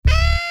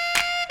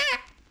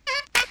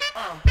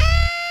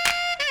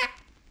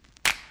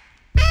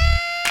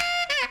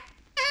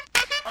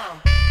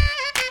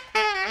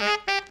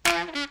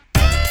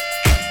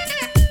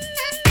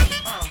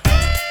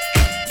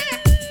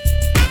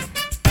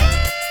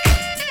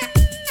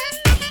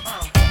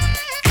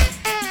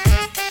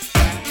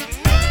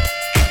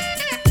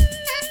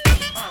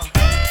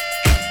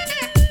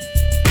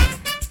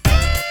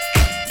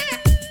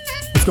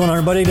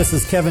everybody. This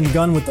is Kevin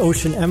Gunn with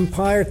Ocean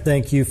Empire.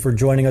 Thank you for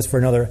joining us for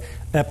another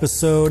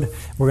episode.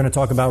 We're going to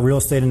talk about real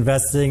estate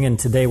investing, and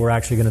today we're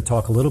actually going to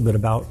talk a little bit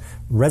about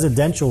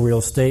residential real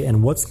estate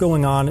and what's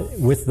going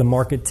on with the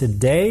market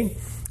today,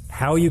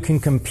 how you can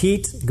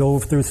compete, go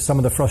through some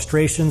of the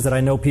frustrations that I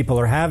know people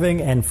are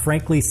having, and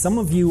frankly, some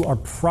of you are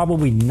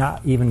probably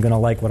not even going to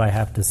like what I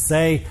have to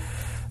say,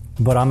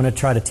 but I'm going to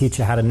try to teach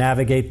you how to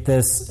navigate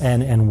this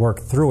and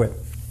work through it.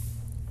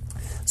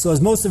 So as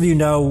most of you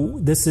know,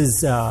 this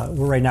is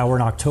we're in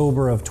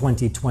October of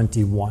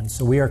 2021.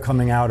 So we are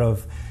coming out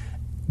of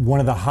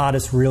one of the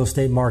hottest real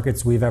estate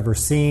markets we've ever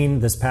seen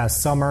this past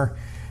summer.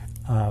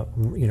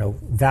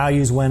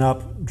 Values went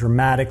up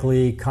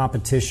dramatically,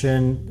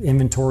 competition,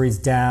 inventory's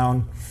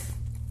down.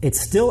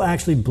 It's still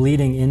actually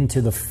bleeding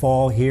into the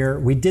fall here.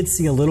 We did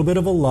see a little bit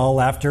of a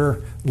lull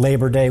after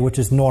Labor Day, which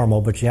is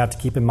normal, but you have to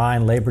keep in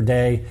mind Labor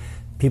Day,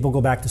 people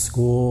go back to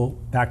school,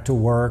 back to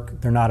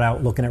work. They're not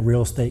out looking at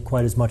real estate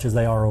quite as much as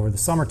they are over the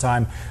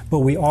summertime.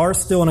 But we are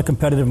still in a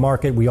competitive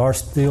market. We are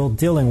still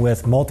dealing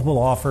with multiple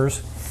offers.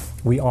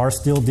 We are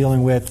still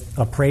dealing with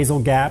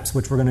appraisal gaps,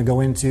 which we're going to go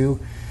into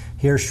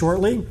here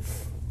shortly.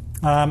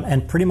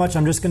 And pretty much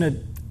I'm just going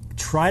to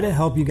try to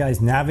help you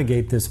guys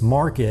navigate this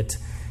market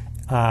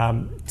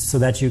so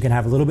that you can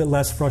have a little bit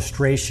less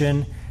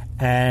frustration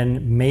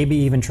and maybe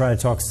even try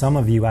to talk some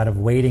of you out of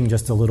waiting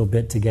just a little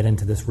bit to get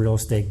into this real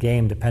estate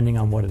game, depending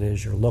on what it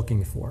is you're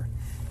looking for.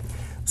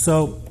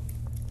 So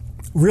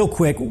real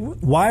quick,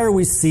 why are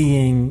we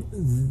seeing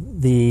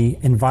the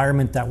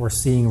environment that we're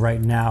seeing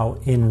right now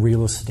in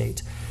real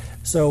estate?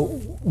 So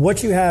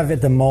what you have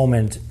at the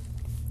moment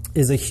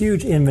is a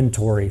huge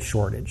inventory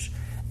shortage.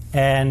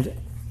 And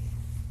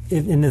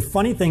the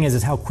funny thing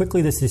is how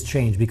quickly this has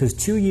changed, because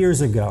 2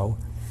 years ago,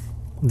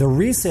 the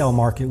resale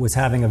market was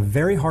having a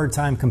very hard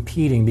time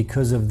competing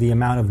because of the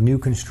amount of new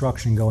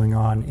construction going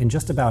on in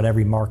just about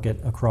every market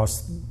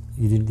across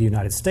the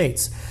United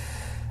States.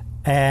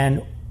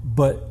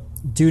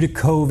 But due to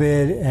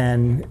COVID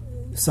and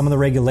some of the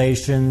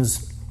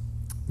regulations,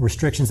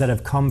 restrictions that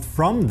have come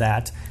from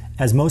that,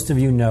 as most of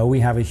you know, we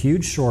have a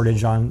huge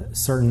shortage on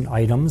certain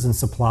items and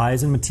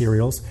supplies and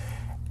materials.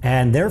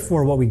 And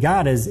therefore, what we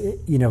got is,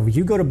 if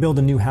you go to build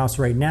a new house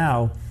right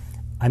now,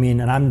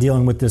 and I'm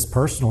dealing with this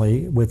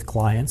personally with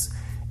clients,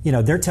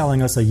 they're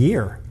telling us a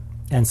year.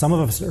 And some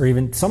of them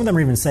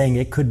are even saying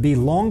it could be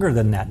longer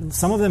than that.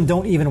 Some of them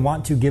don't even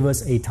want to give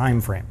us a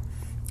time frame.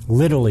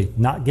 Literally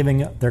not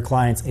giving their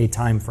clients a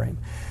time frame.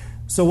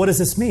 So what does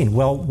this mean?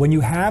 Well, when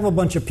you have a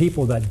bunch of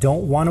people that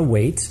don't want to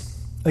wait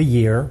a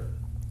year,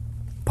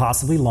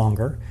 possibly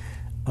longer,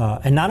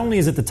 and not only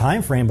is it the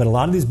time frame, but a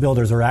lot of these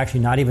builders are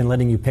actually not even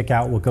letting you pick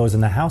out what goes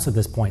in the house at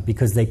this point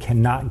because they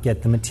cannot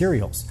get the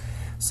materials.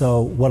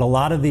 So what a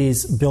lot of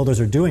these builders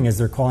are doing is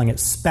they're calling it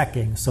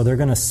speccing. So they're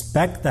going to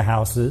spec the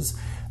houses.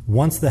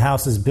 Once the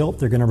house is built,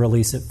 they're going to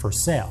release it for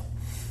sale.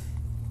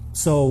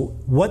 So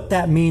what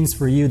that means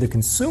for you, the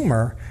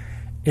consumer,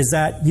 is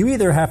that you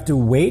either have to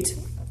wait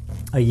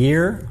a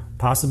year,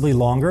 possibly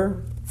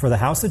longer, for the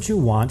house that you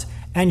want,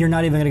 and you're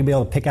not even going to be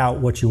able to pick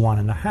out what you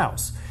want in the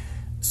house.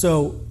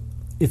 So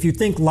if you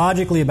think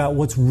logically about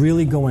what's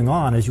really going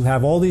on, is you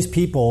have all these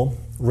people,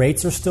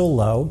 rates are still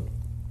low,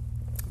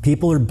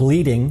 people are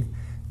bleeding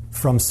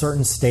from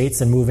certain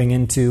states and moving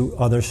into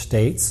other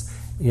states.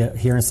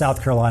 Here in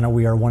South Carolina,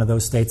 we are one of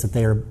those states that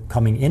they are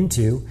coming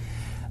into.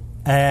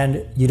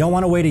 And you don't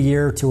want to wait a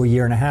year to a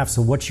year and a half.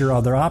 So what's your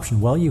other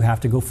option? Well, you have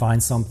to go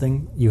find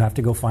something. You have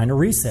to go find a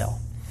resale.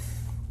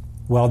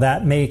 Well,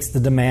 that makes the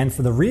demand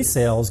for the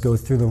resales go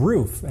through the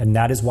roof. And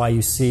that is why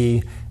you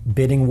see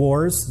bidding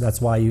wars.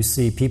 That's why you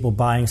see people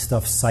buying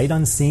stuff sight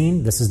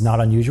unseen. This is not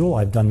unusual.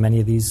 I've done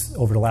many of these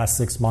over the last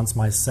 6 months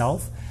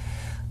myself.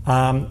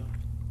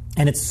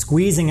 And it's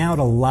squeezing out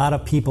a lot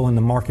of people in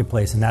the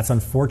marketplace, and that's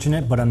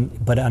unfortunate, but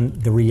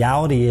the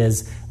reality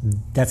is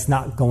that's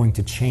not going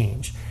to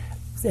change.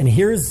 And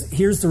here's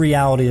the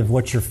reality of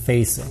what you're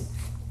facing.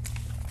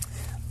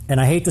 And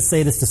I hate to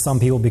say this to some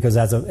people because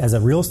as a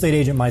real estate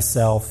agent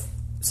myself,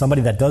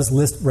 somebody that does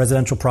list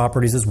residential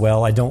properties as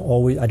well, I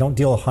don't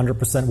deal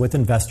 100% with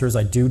investors.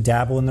 I do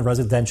dabble in the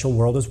residential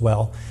world as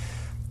well.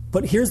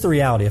 But here's the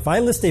reality. If I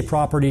list a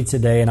property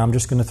today, and I'm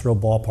just going to throw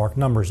ballpark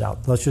numbers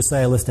out. Let's just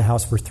say I list a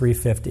house for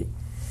 $350,000.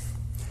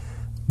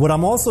 What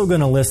I'm also going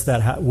to list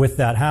with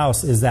that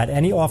house is that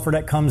any offer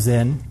that comes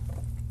in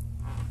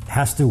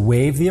has to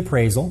waive the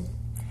appraisal,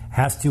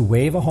 has to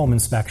waive a home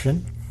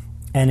inspection,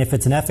 and if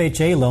it's an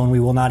FHA loan, we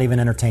will not even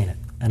entertain it.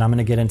 And I'm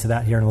going to get into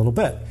that here in a little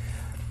bit.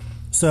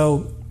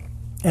 So,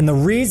 and the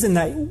reason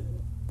that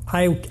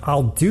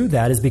I'll do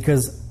that is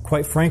because,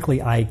 quite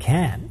frankly, I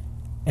can.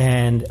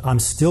 And I'm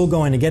still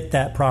going to get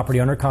that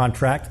property under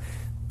contract,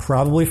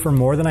 probably for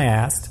more than I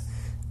asked,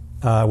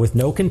 with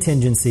no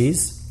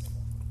contingencies,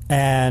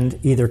 and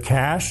either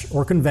cash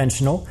or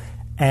conventional.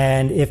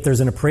 And if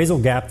there's an appraisal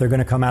gap, they're going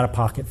to come out of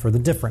pocket for the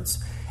difference.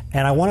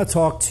 And I want to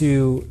talk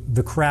to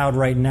the crowd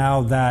right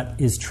now that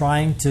is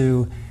trying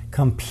to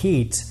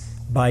compete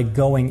by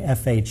going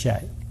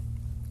FHA,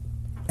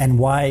 and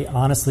why,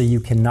 honestly,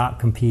 you cannot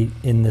compete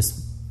in this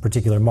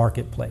particular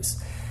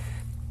marketplace.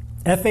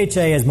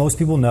 FHA, as most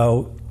people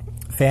know,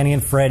 Fannie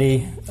and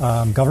Freddie,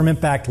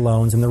 government-backed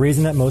loans, and the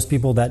reason that most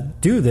people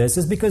that do this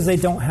is because they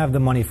don't have the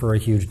money for a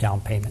huge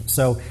down payment.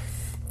 So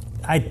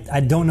I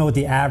don't know what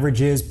the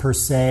average is per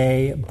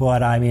se,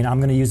 but I mean, I'm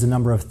going to use the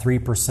number of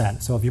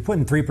 3%. So if you're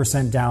putting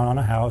 3% down on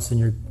a house and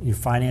you're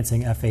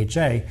financing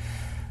FHA,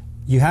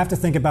 you have to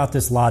think about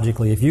this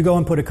logically. If you go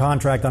and put a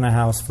contract on a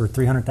house for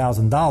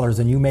 $300,000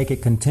 and you make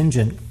it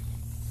contingent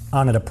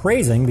on it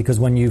appraising, because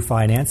when you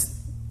finance,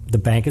 the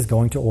bank is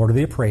going to order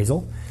the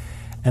appraisal,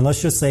 and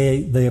let's just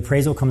say the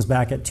appraisal comes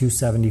back at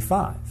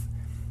 $275,000.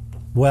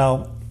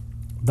 Well,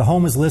 the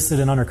home is listed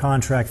and under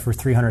contract for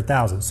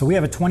 $300,000. So we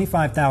have a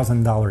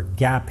 $25,000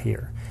 gap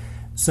here.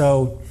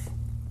 So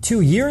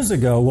 2 years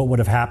ago, what would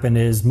have happened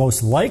is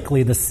most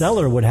likely the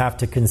seller would have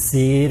to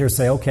concede or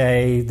say,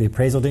 okay, the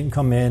appraisal didn't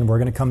come in, we're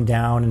going to come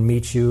down and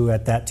meet you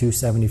at that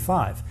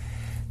 $275,000.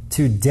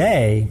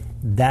 Today,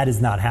 that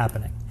is not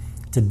happening.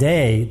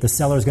 Today, the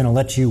seller is going to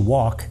let you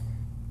walk,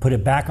 put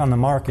it back on the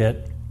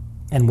market,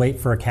 and wait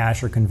for a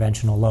cash or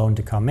conventional loan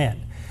to come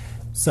in.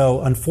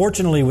 So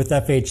unfortunately with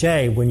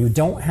FHA, when you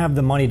don't have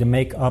the money to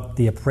make up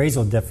the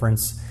appraisal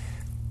difference,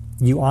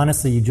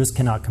 you just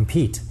cannot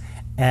compete.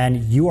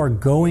 And you are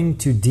going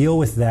to deal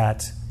with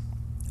that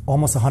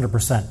almost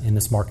 100% in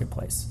this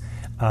marketplace.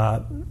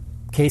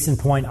 Case in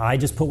point, I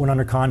just put one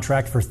under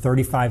contract for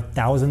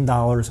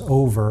 $35,000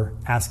 over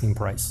asking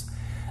price.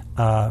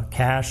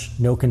 Cash,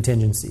 no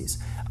contingencies.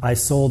 I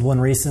sold one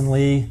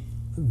recently,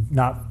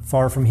 not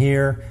far from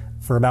here,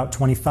 for about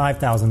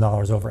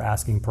 $25,000 over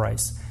asking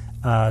price.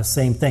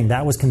 Same thing.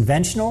 That was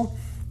conventional.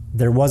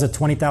 There was a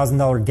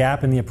 $20,000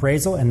 gap in the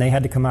appraisal, and they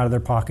had to come out of their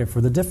pocket for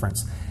the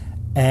difference.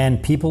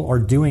 And people are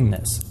doing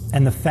this.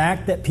 And the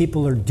fact that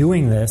people are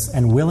doing this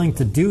and willing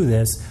to do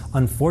this,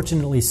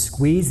 unfortunately,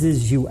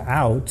 squeezes you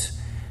out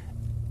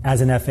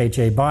as an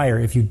FHA buyer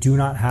if you do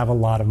not have a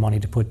lot of money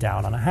to put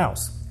down on a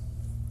house.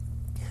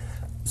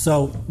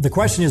 So the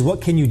question is,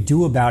 what can you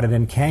do about it,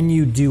 and can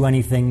you do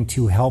anything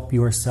to help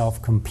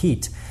yourself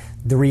compete?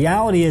 The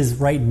reality is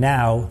right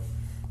now,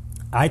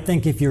 I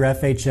think if you're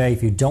FHA,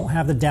 if you don't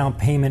have the down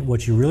payment,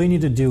 what you really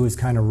need to do is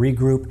kind of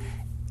regroup,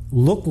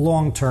 look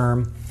long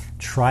term,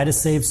 try to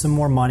save some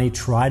more money,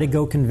 try to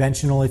go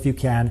conventional if you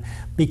can,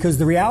 because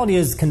the reality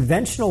is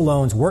conventional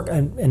loans work,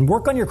 and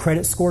work on your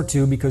credit score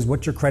too, because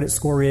what your credit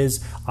score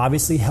is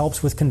obviously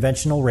helps with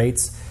conventional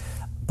rates.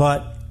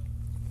 But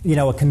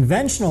a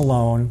conventional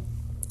loan,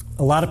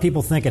 a lot of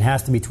people think it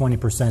has to be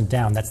 20%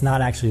 down. That's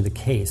not actually the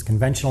case.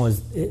 Conventional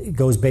it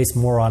goes based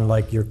more on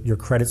like your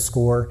credit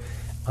score,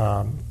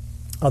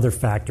 other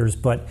factors.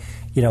 But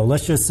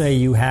let's just say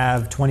you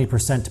have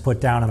 20% to put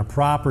down on a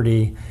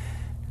property,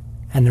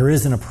 and there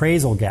is an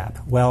appraisal gap.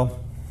 Well,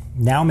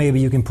 now maybe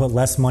you can put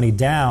less money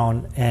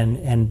down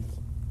and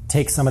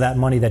take some of that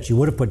money that you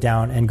would have put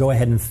down and go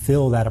ahead and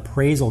fill that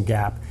appraisal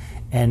gap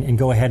and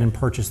go ahead and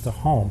purchase the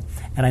home.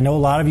 And I know a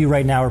lot of you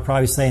right now are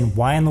probably saying,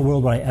 why in the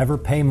world would I ever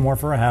pay more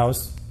for a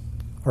house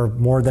or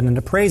more than it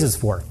appraises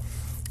for?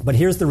 But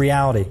here's the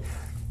reality.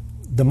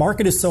 The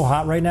market is so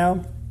hot right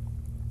now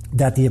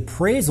that the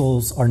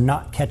appraisals are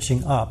not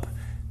catching up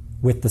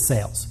with the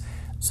sales.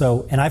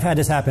 So, and I've had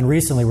this happen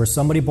recently where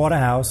somebody bought a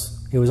house.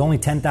 It was only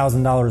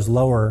 $10,000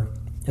 lower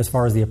as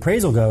far as the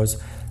appraisal goes,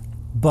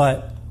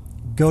 but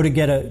go to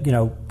get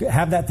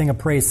have that thing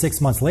appraised 6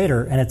 months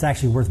later, and it's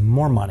actually worth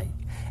more money.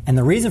 And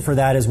the reason for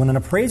that is when an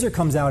appraiser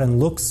comes out and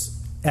looks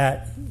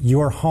at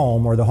your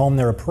home or the home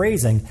they're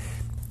appraising,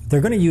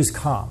 they're going to use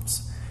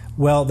comps.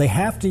 Well, they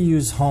have to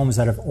use homes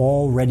that have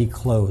already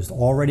closed,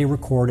 already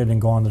recorded and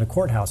gone to the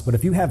courthouse. But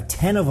if you have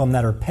 10 of them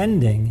that are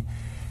pending,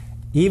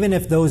 even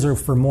if those are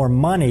for more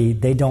money,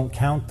 they don't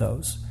count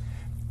those.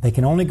 They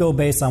can only go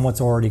based on what's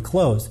already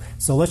closed.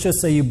 So let's just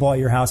say you bought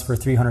your house for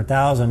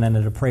 $300,000 and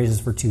it appraises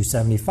for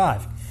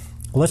 $275,000.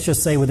 Well, let's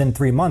just say within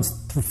 3 months,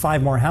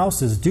 5 more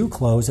houses do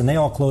close, and they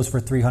all close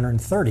for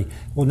 $330,000.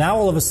 Well, now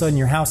all of a sudden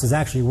your house is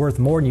actually worth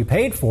more than you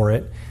paid for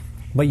it,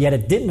 but yet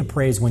it didn't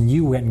appraise when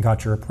you went and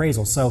got your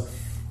appraisal. So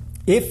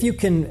if you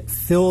can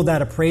fill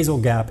that appraisal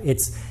gap,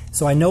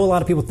 so I know a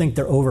lot of people think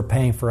they're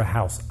overpaying for a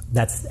house.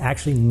 That's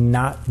actually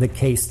not the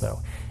case,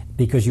 though,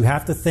 because you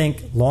have to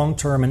think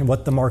long-term and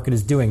what the market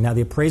is doing. Now,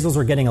 the appraisals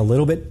are getting a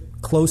little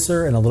bit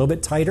closer and a little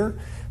bit tighter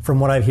from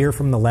what I hear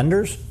from the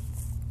lenders,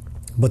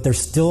 but they're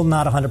still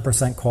not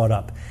 100% caught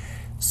up.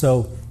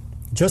 So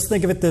just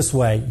think of it this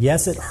way.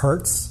 Yes, it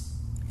hurts.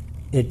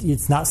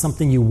 It's not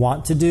something you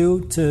want to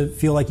do to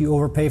feel like you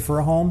overpay for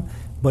a home,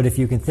 but if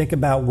you can think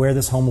about where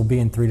this home will be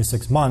in 3 to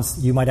 6 months,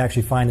 you might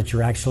actually find that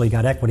you're actually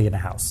got equity in a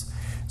house.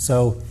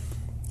 So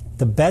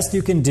the best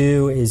you can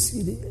do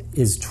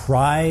is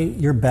try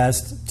your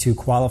best to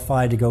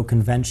qualify to go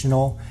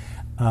conventional.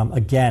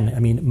 Again, I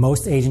mean,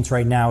 most agents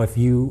right now, if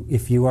you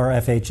are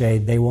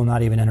FHA, they will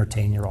not even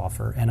entertain your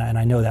offer. And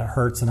I know that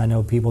hurts, and I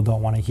know people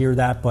don't want to hear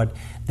that, but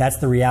that's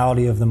the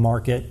reality of the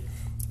market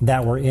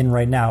that we're in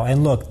right now.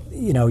 And look,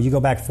 you go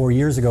back 4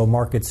 years ago,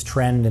 markets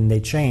trend and they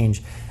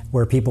change,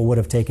 where people would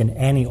have taken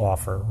any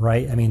offer,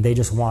 right? I mean, they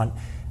just want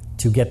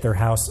to get their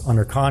house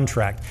under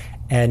contract.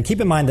 And keep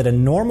in mind that a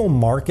normal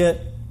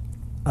market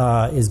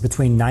is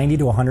between 90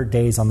 to 100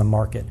 days on the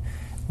market.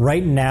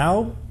 Right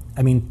now,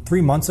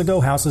 3 months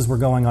ago, houses were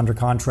going under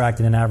contract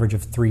in an average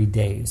of 3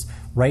 days.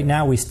 Right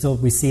now, we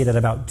see it at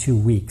about 2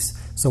 weeks.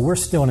 So we're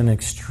still in an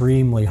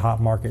extremely hot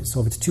market.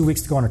 So if it's 2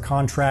 weeks to go under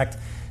contract,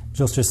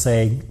 just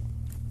say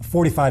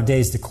 45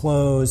 days to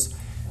close,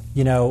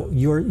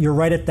 you're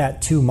right at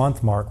that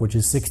 2-month mark, which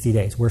is 60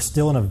 days. We're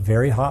still in a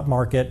very hot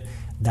market.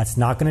 That's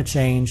not going to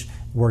change.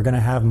 We're going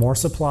to have more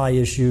supply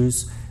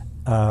issues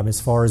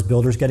as far as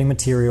builders getting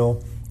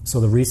material. So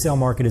the resale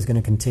market is going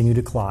to continue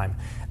to climb.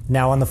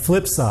 Now, on the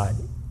flip side,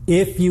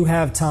 if you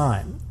have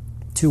time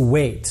to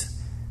wait,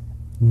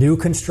 new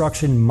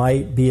construction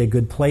might be a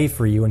good play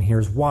for you, and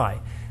here's why.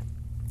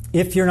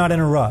 If you're not in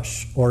a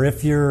rush, or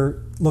if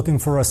you're looking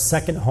for a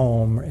second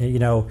home,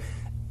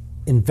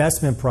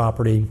 investment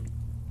property,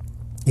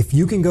 if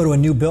you can go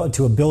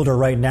to a builder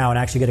right now and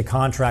actually get a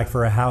contract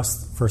for a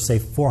house for, say,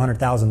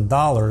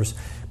 $400,000,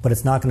 but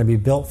it's not going to be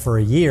built for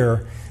a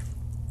year,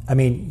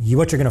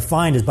 what you're going to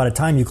find is by the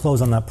time you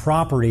close on that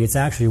property, it's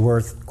actually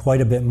worth quite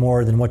a bit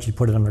more than what you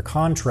put it under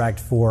contract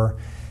for.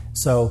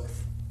 So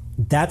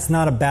that's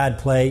not a bad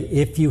play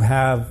if you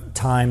have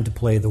time to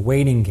play the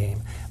waiting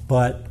game.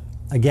 But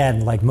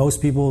again, like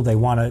most people,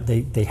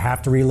 they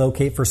have to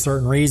relocate for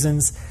certain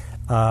reasons.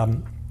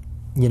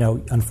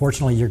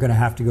 Unfortunately, you're going to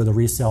have to go to the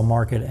resale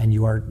market, and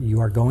you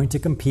are going to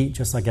compete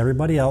just like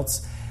everybody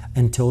else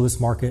until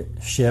this market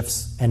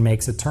shifts and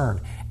makes a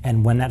turn.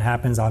 And when that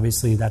happens,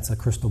 obviously, that's a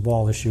crystal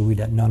ball issue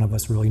that none of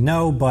us really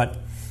know. But,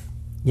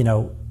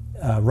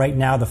 right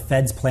now, the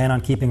Fed's plan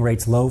on keeping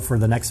rates low for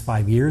the next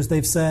 5 years,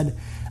 they've said.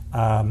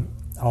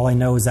 All I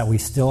know is that we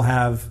still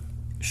have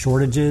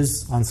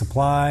shortages on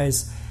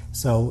supplies.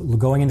 So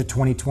going into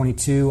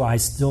 2022, I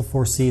still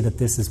foresee that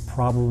this is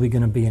probably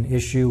going to be an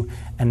issue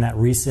and that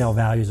resale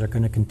values are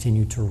going to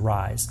continue to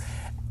rise.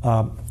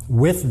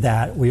 With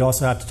that, we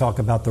also have to talk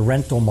about the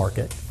rental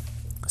market.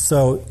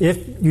 So if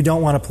you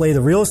don't want to play the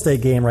real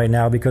estate game right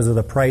now because of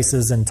the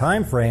prices and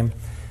time frame,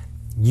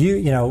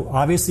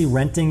 obviously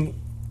renting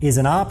is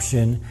an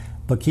option,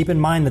 but keep in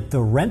mind that the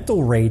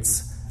rental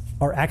rates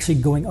are actually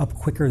going up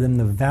quicker than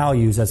the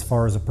values as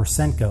far as a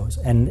percent goes.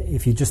 And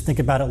if you just think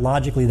about it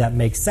logically, that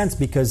makes sense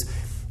because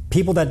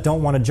people that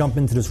don't want to jump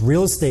into this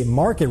real estate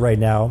market right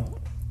now,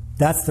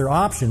 that's their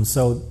option.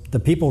 So the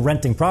people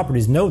renting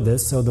properties know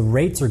this, so the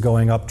rates are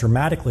going up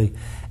dramatically.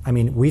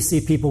 We see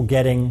people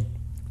getting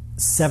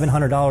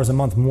 $700 a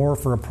month more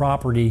for a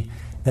property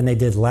than they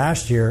did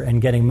last year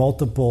and getting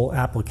multiple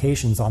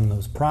applications on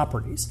those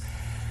properties.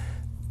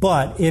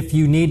 But if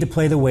you need to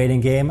play the waiting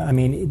game,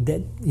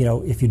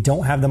 if you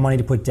don't have the money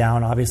to put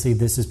down, obviously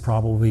this is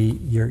probably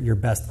your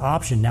best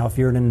option. Now, if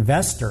you're an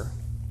investor,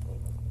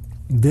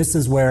 this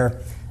is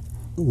where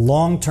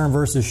long-term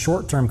versus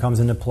short-term comes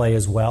into play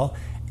as well.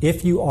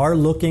 If you are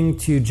looking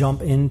to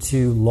jump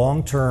into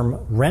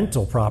long-term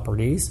rental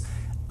properties,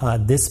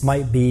 this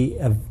might be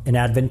an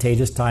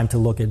advantageous time to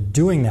look at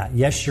doing that.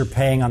 Yes, you're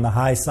paying on the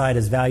high side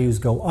as values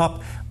go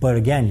up, but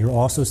again, you're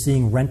also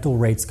seeing rental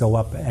rates go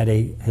up at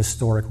a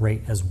historic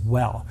rate as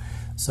well.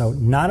 So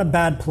not a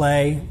bad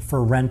play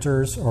for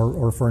renters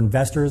or for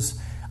investors.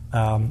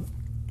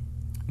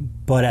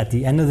 But at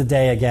the end of the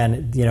day,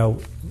 again,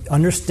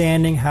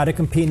 understanding how to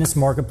compete in this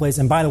marketplace.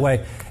 And by the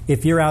way,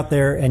 if you're out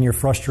there and you're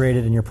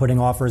frustrated and you're putting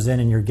offers in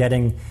and you're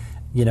getting,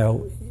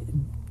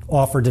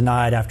 offer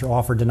denied after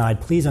offer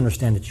denied, please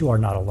understand that you are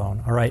not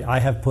alone. All right. I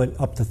have put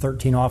up to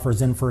 13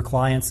 offers in for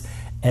clients.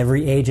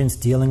 Every agent's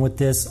dealing with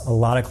this. A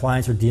lot of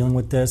clients are dealing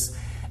with this.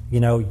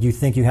 You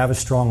think you have a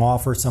strong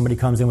offer. Somebody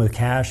comes in with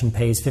cash and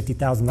pays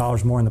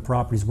 $50,000 more than the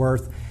property's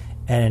worth.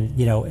 And,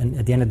 and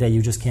at the end of the day,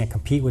 you just can't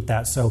compete with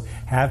that. So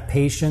have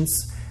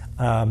patience.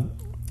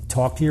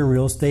 Talk to your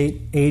real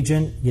estate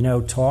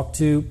agent, talk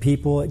to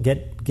people,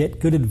 get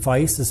good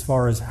advice as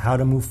far as how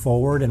to move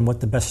forward and what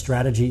the best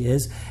strategy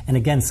is. And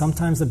again,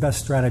 sometimes the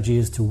best strategy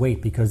is to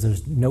wait because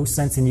there's no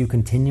sense in you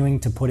continuing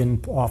to put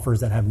in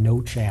offers that have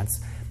no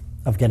chance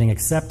of getting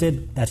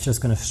accepted. That's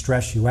just going to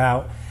stress you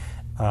out.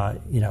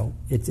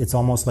 It's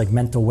almost like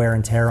mental wear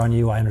and tear on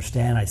you. I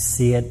understand. I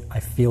see it. I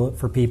feel it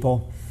for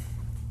people.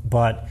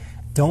 But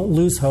don't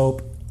lose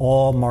hope.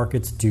 All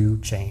markets do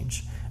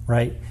change,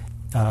 right?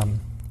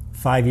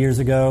 5 years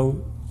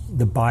ago,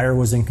 the buyer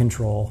was in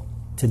control.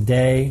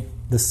 Today,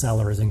 the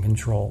seller is in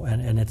control.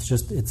 And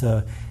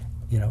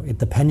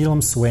the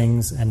pendulum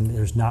swings and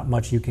there's not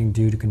much you can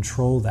do to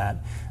control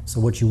that.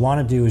 So what you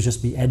want to do is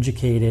just be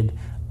educated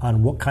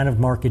on what kind of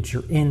market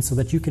you're in so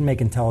that you can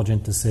make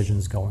intelligent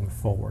decisions going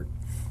forward.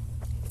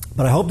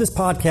 But I hope this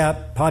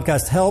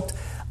podcast helped.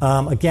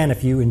 Again,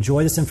 if you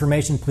enjoy this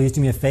information, please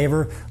do me a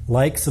favor,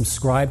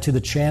 subscribe to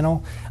the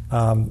channel.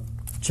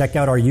 Check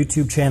out our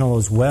YouTube channel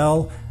as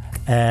well.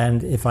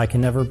 And if I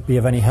can ever be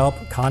of any help,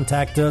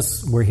 contact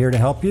us. We're here to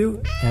help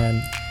you,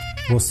 and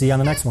we'll see you on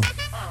the next one.